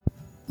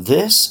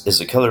This is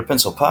the Colored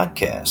Pencil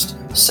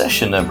Podcast,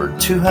 session number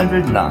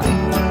 209.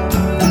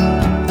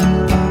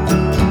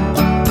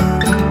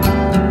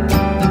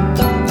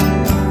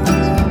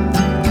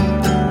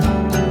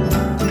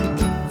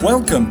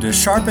 Welcome to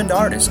Sharpened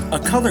Artist, a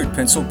colored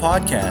pencil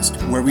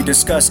podcast where we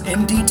discuss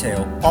in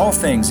detail all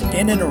things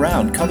in and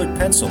around colored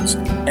pencils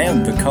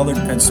and the colored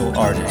pencil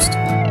artist.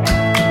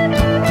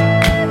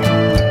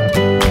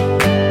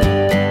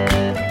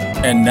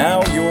 And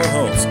now your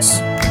hosts,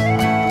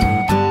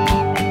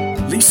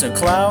 Lisa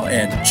Clow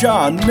and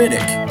John Middick.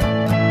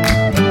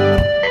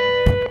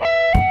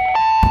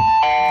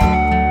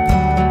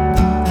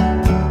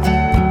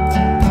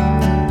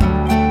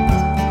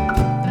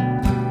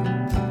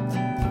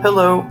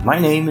 Hello, my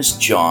name is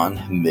John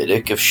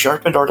Middick of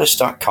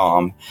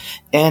sharpenedartist.com,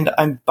 and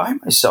I'm by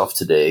myself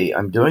today.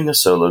 I'm doing a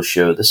solo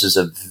show. This is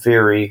a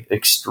very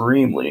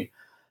extremely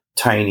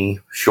tiny,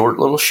 short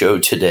little show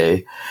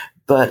today,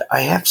 but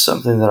I have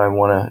something that I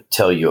want to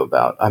tell you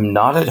about. I'm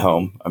not at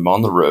home. I'm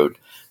on the road.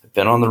 I've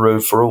been on the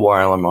road for a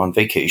while. I'm on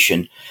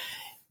vacation,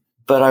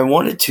 but I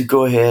wanted to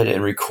go ahead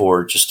and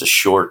record just a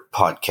short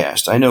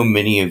podcast. I know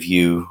many of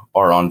you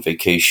are on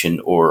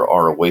vacation or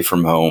are away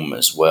from home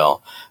as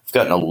well. I've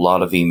gotten a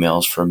lot of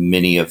emails from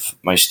many of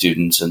my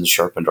students in the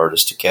Sharpened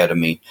Artist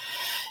Academy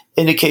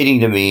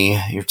indicating to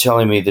me, you're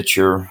telling me that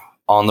you're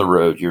on the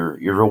road,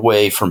 you're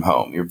away from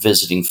home, you're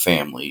visiting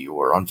family,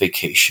 you're on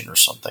vacation or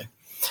something.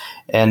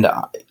 And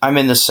I'm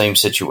in the same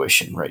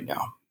situation right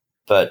now.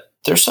 But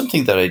there's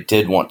something that I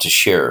did want to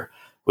share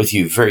with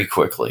you very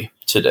quickly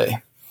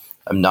today.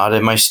 I'm not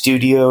in my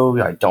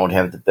studio. I don't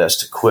have the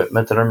best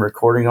equipment that I'm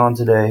recording on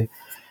today.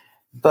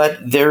 But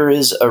there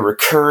is a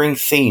recurring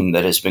theme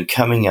that has been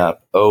coming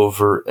up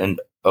over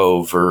and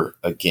over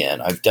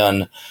again. I've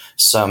done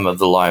some of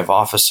the live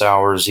office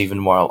hours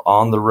even while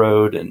on the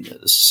road, and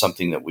this is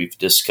something that we've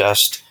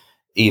discussed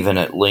even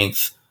at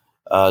length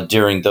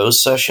during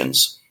those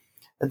sessions.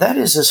 And that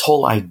is this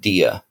whole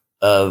idea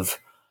of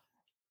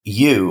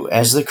you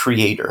as the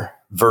creator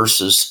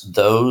versus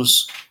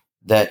those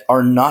that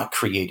are not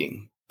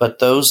creating, but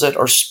those that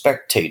are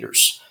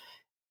spectators.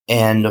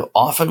 And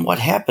often what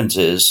happens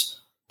is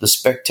the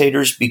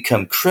spectators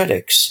become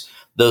critics.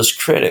 Those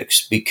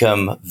critics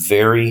become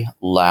very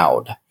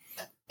loud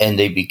and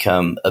they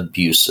become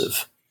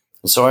abusive.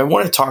 And so I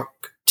want to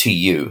talk to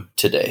you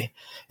today.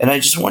 And I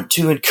just want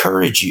to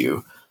encourage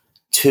you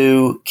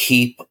to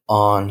keep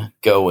on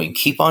going,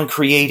 keep on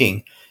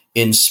creating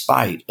in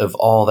spite of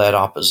all that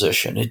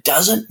opposition. It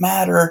doesn't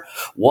matter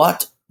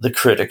what the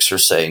critics are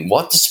saying,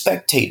 what the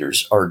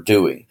spectators are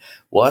doing,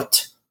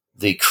 what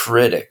the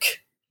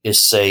critic is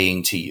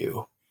saying to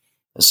you.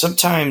 And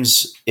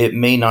sometimes it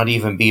may not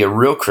even be a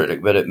real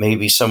critic, but it may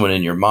be someone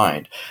in your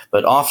mind.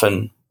 But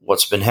often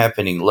what's been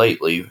happening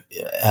lately,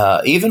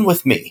 even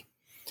with me,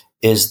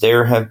 is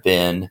there have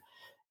been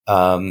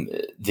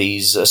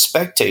these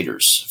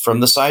spectators from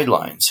the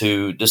sidelines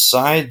who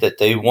decide that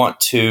they want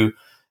to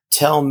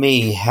tell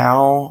me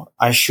how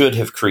I should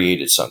have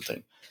created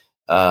something,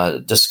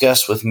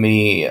 discuss with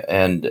me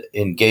and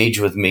engage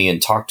with me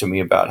and talk to me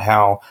about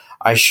how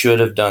I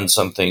should have done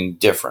something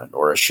different,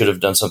 or I should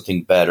have done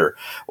something better,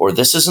 or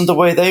this isn't the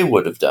way they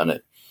would have done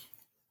it.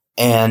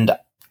 And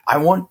I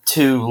want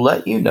to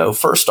let you know,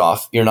 first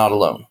off, you're not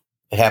alone.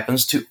 It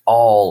happens to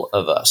all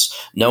of us.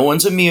 No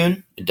one's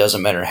immune. It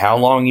doesn't matter how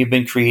long you've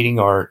been creating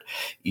art.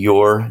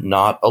 You're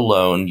not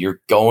alone.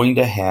 You're going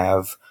to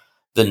have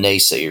the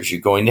naysayers. You're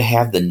going to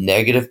have the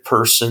negative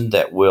person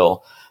that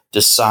will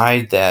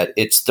decide that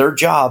it's their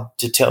job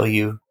to tell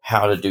you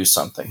how to do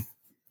something.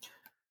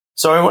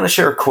 So I want to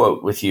share a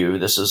quote with you.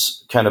 This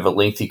is kind of a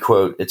lengthy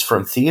quote. It's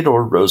from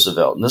Theodore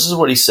Roosevelt. And this is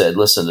what he said.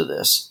 Listen to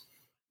this.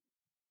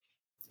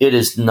 It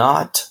is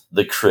not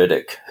the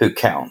critic who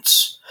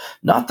counts,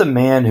 not the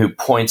man who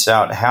points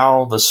out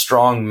how the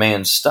strong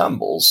man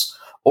stumbles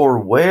or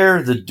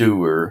where the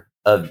doer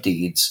of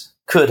deeds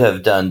could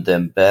have done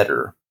them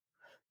better.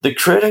 The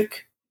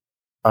credit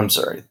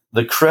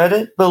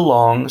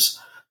belongs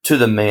to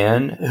the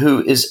man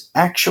who is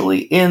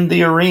actually in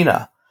the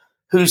arena,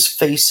 whose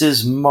face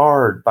is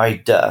marred by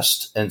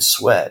dust and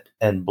sweat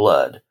and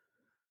blood,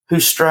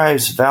 who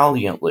strives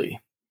valiantly,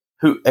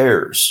 who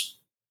errs,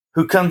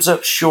 who comes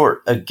up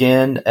short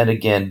again and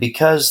again,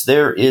 because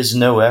there is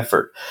no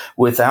effort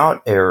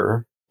without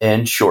error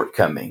and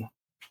shortcoming,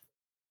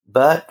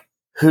 but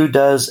who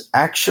does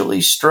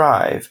actually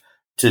strive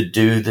to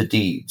do the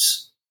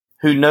deeds,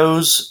 who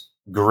knows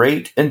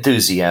great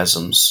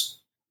enthusiasms,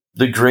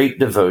 the great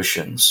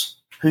devotions,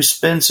 who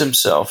spends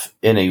himself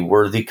in a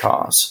worthy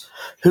cause,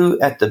 who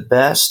at the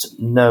best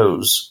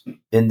knows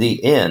in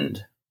the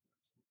end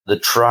the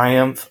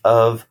triumph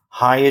of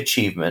high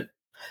achievement,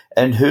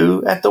 and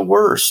who at the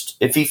worst,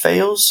 if he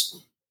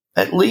fails,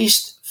 at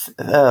least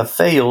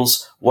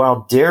fails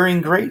while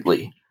daring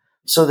greatly,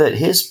 so that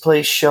his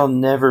place shall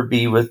never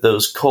be with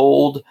those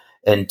cold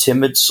and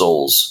timid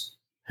souls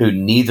who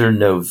neither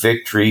know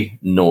victory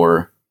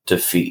nor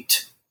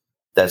defeat.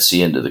 That's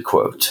the end of the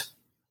quote.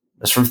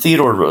 That's from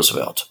Theodore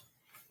Roosevelt.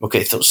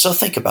 Okay, so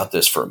think about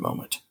this for a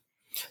moment.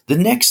 The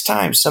next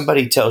time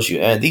somebody tells you,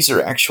 and these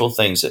are actual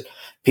things that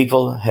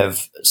people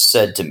have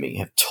said to me,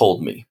 have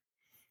told me,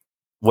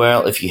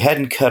 well, if you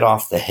hadn't cut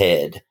off the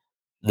head,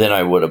 then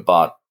I would have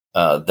bought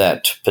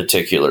that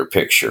particular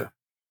picture,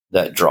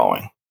 that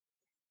drawing.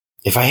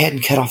 If I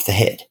hadn't cut off the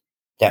head,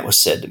 that was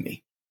said to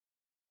me.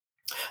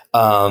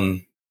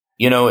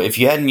 If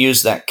you hadn't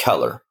used that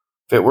color,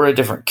 if it were a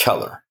different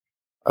color,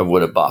 I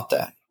would have bought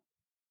that.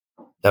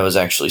 That was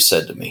actually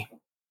said to me.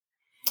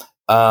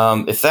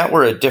 If that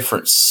were a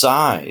different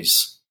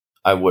size,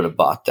 I would have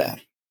bought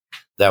that.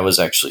 That was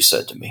actually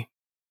said to me.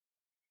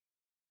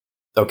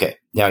 Okay,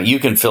 now you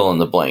can fill in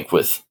the blank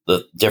with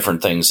the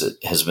different things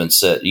that has been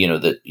said,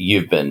 that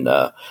you've been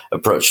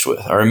approached with.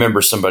 I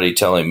remember somebody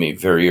telling me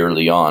very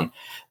early on,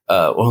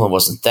 it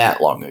wasn't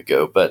that long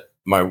ago, but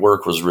my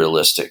work was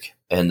realistic.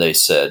 And they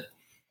said,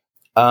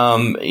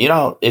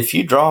 if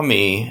you draw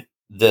me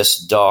this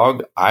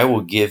dog, I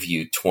will give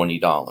you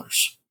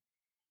 $20.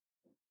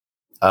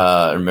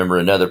 I remember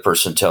another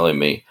person telling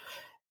me,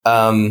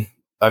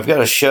 I've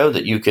got a show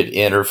that you could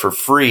enter for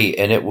free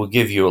and it will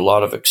give you a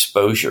lot of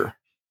exposure.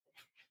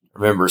 I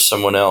remember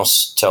someone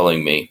else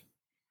telling me,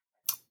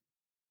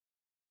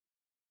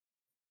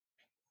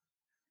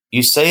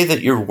 you say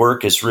that your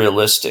work is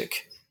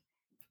realistic.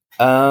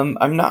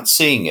 I'm not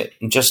seeing it.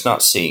 I'm just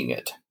not seeing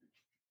it.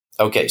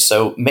 Okay,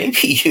 so maybe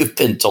you've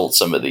been told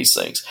some of these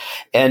things.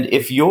 And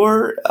if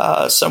you're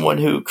someone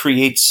who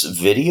creates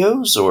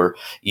videos, or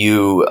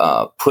you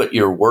put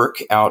your work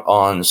out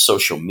on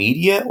social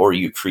media, or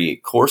you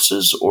create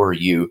courses, or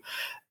you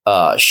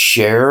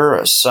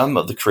share some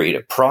of the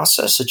creative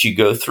process that you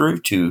go through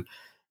to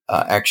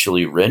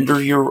actually render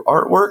your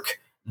artwork,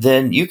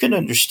 then you can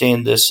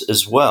understand this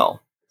as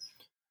well.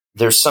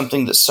 There's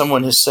something that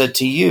someone has said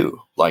to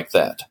you like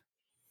that.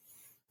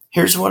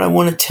 Here's what I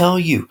want to tell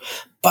you.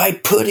 By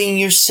putting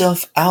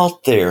yourself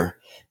out there,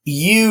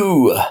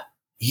 you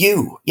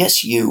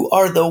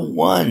are the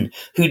one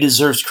who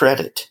deserves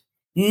credit.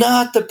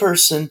 Not the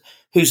person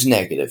who's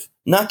negative,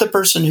 not the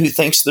person who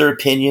thinks their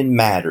opinion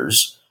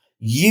matters.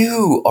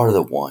 You are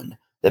the one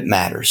that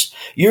matters.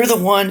 You're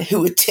the one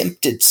who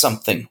attempted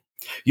something.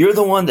 You're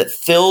the one that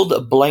filled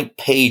a blank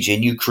page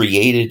and you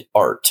created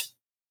art.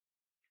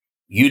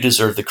 You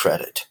deserve the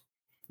credit,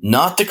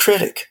 not the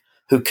critic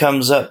who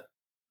comes up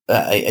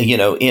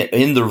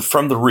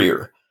from the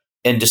rear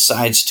and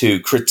decides to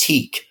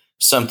critique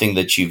something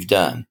that you've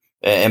done.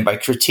 And by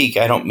critique,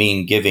 I don't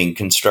mean giving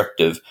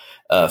constructive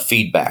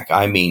feedback.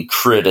 I mean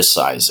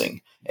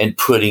criticizing and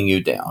putting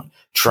you down,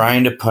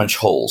 trying to punch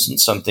holes in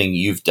something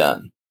you've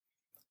done.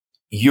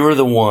 You're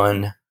the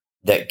one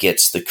that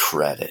gets the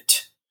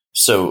credit.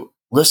 So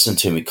listen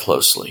to me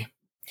closely.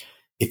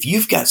 If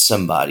you've got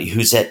somebody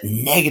who's that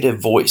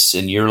negative voice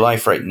in your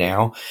life right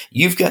now,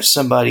 you've got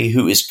somebody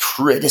who is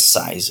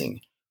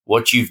criticizing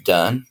what you've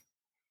done,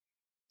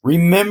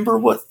 remember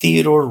what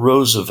Theodore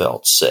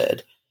Roosevelt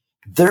said.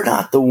 They're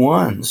not the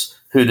ones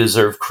who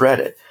deserve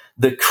credit.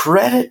 The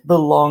credit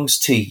belongs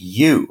to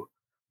you,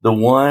 the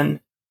one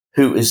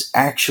who is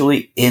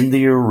actually in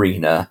the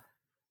arena,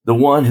 the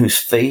one whose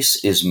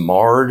face is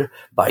marred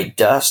by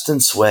dust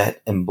and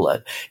sweat and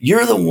blood.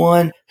 You're the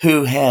one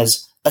who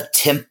has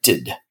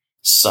attempted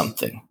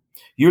something.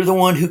 You're the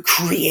one who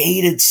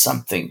created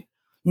something,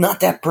 not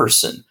that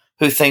person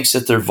who thinks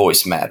that their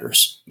voice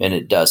matters. And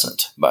it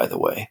doesn't, by the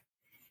way.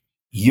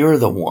 You're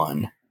the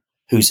one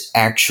who's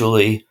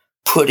actually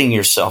putting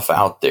yourself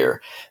out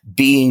there,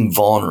 being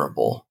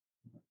vulnerable,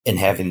 and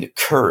having the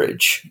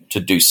courage to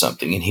do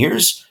something. And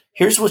here's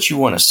what you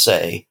want to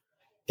say.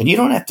 And you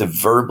don't have to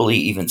verbally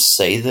even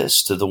say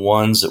this to the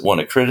ones that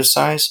want to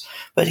criticize,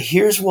 but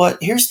here's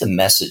the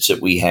message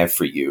that we have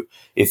for you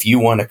if you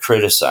want to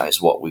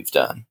criticize what we've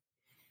done.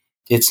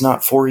 It's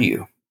not for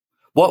you.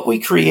 What we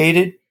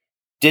created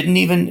didn't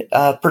even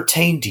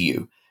pertain to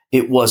you.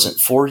 It wasn't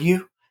for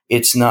you.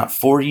 It's not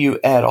for you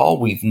at all.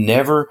 We've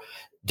never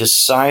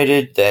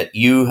decided that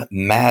you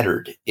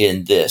mattered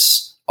in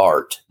this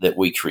art that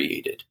we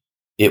created.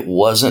 It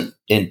wasn't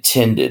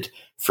intended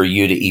for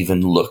you to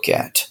even look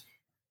at.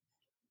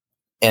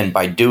 And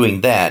by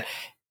doing that,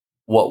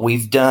 what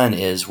we've done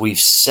is we've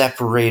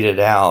separated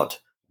out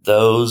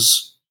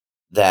those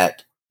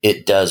that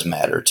it does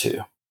matter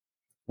to.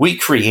 We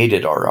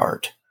created our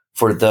art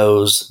for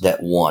those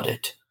that want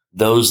it,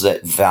 those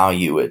that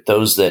value it,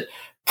 those that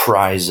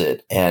prize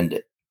it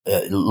and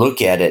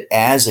look at it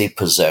as a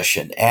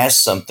possession, as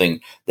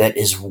something that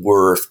is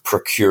worth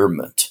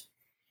procurement.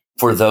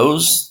 For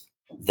those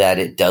that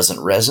it doesn't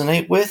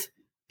resonate with,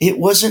 it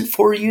wasn't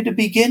for you to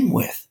begin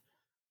with.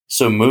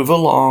 So move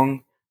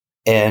along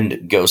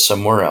and go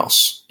somewhere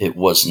else. It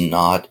was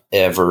not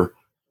ever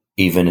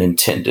even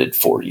intended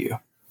for you.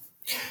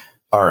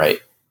 All right.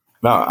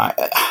 Now,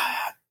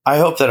 I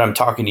hope that I'm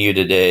talking to you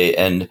today,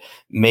 and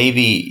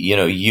maybe,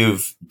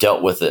 you've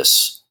dealt with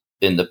this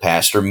in the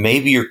past, or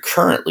maybe you're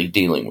currently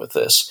dealing with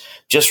this.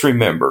 Just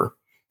remember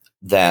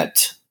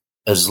that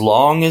as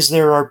long as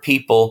there are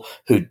people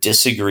who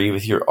disagree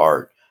with your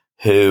art,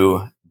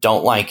 who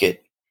don't like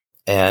it,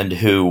 and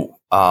who,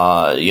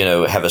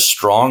 have a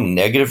strong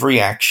negative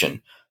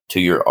reaction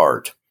to your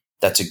art.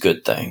 That's a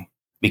good thing,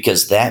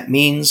 because that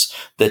means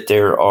that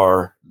there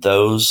are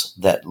those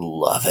that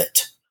love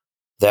it,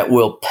 that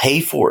will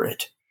pay for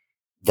it,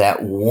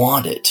 that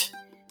want it,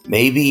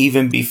 maybe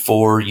even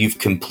before you've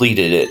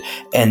completed it,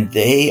 and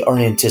they are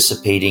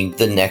anticipating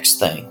the next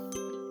thing.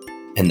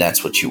 And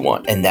that's what you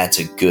want, and that's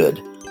a good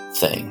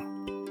thing.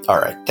 All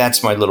right,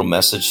 that's my little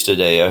message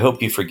today. I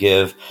hope you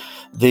forgive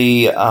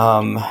the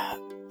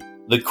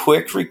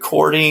quick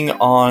recording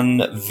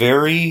on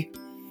very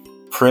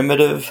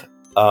primitive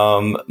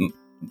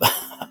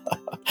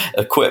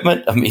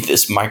equipment. I mean,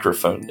 this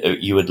microphone,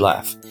 you would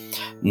laugh.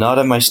 Not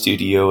in my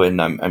studio, and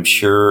I'm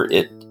sure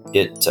it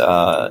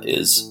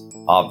is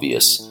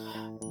obvious,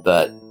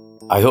 but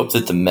I hope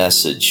that the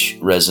message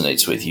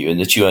resonates with you and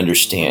that you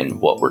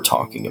understand what we're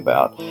talking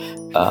about,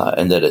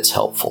 and that it's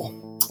helpful.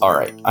 All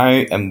right,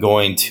 I am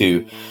going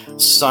to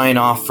sign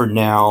off for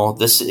now.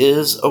 This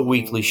is a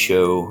weekly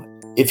show.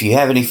 If you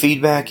have any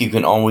feedback, you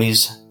can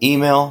always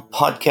email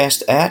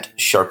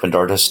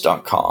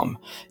podcast@sharpenedartist.com,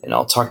 and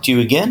I'll talk to you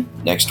again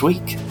next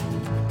week.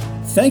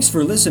 Thanks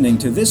for listening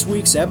to this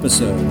week's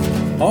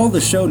episode. All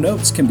the show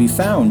notes can be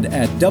found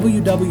at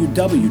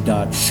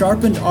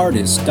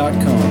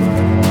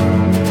www.sharpenedartist.com.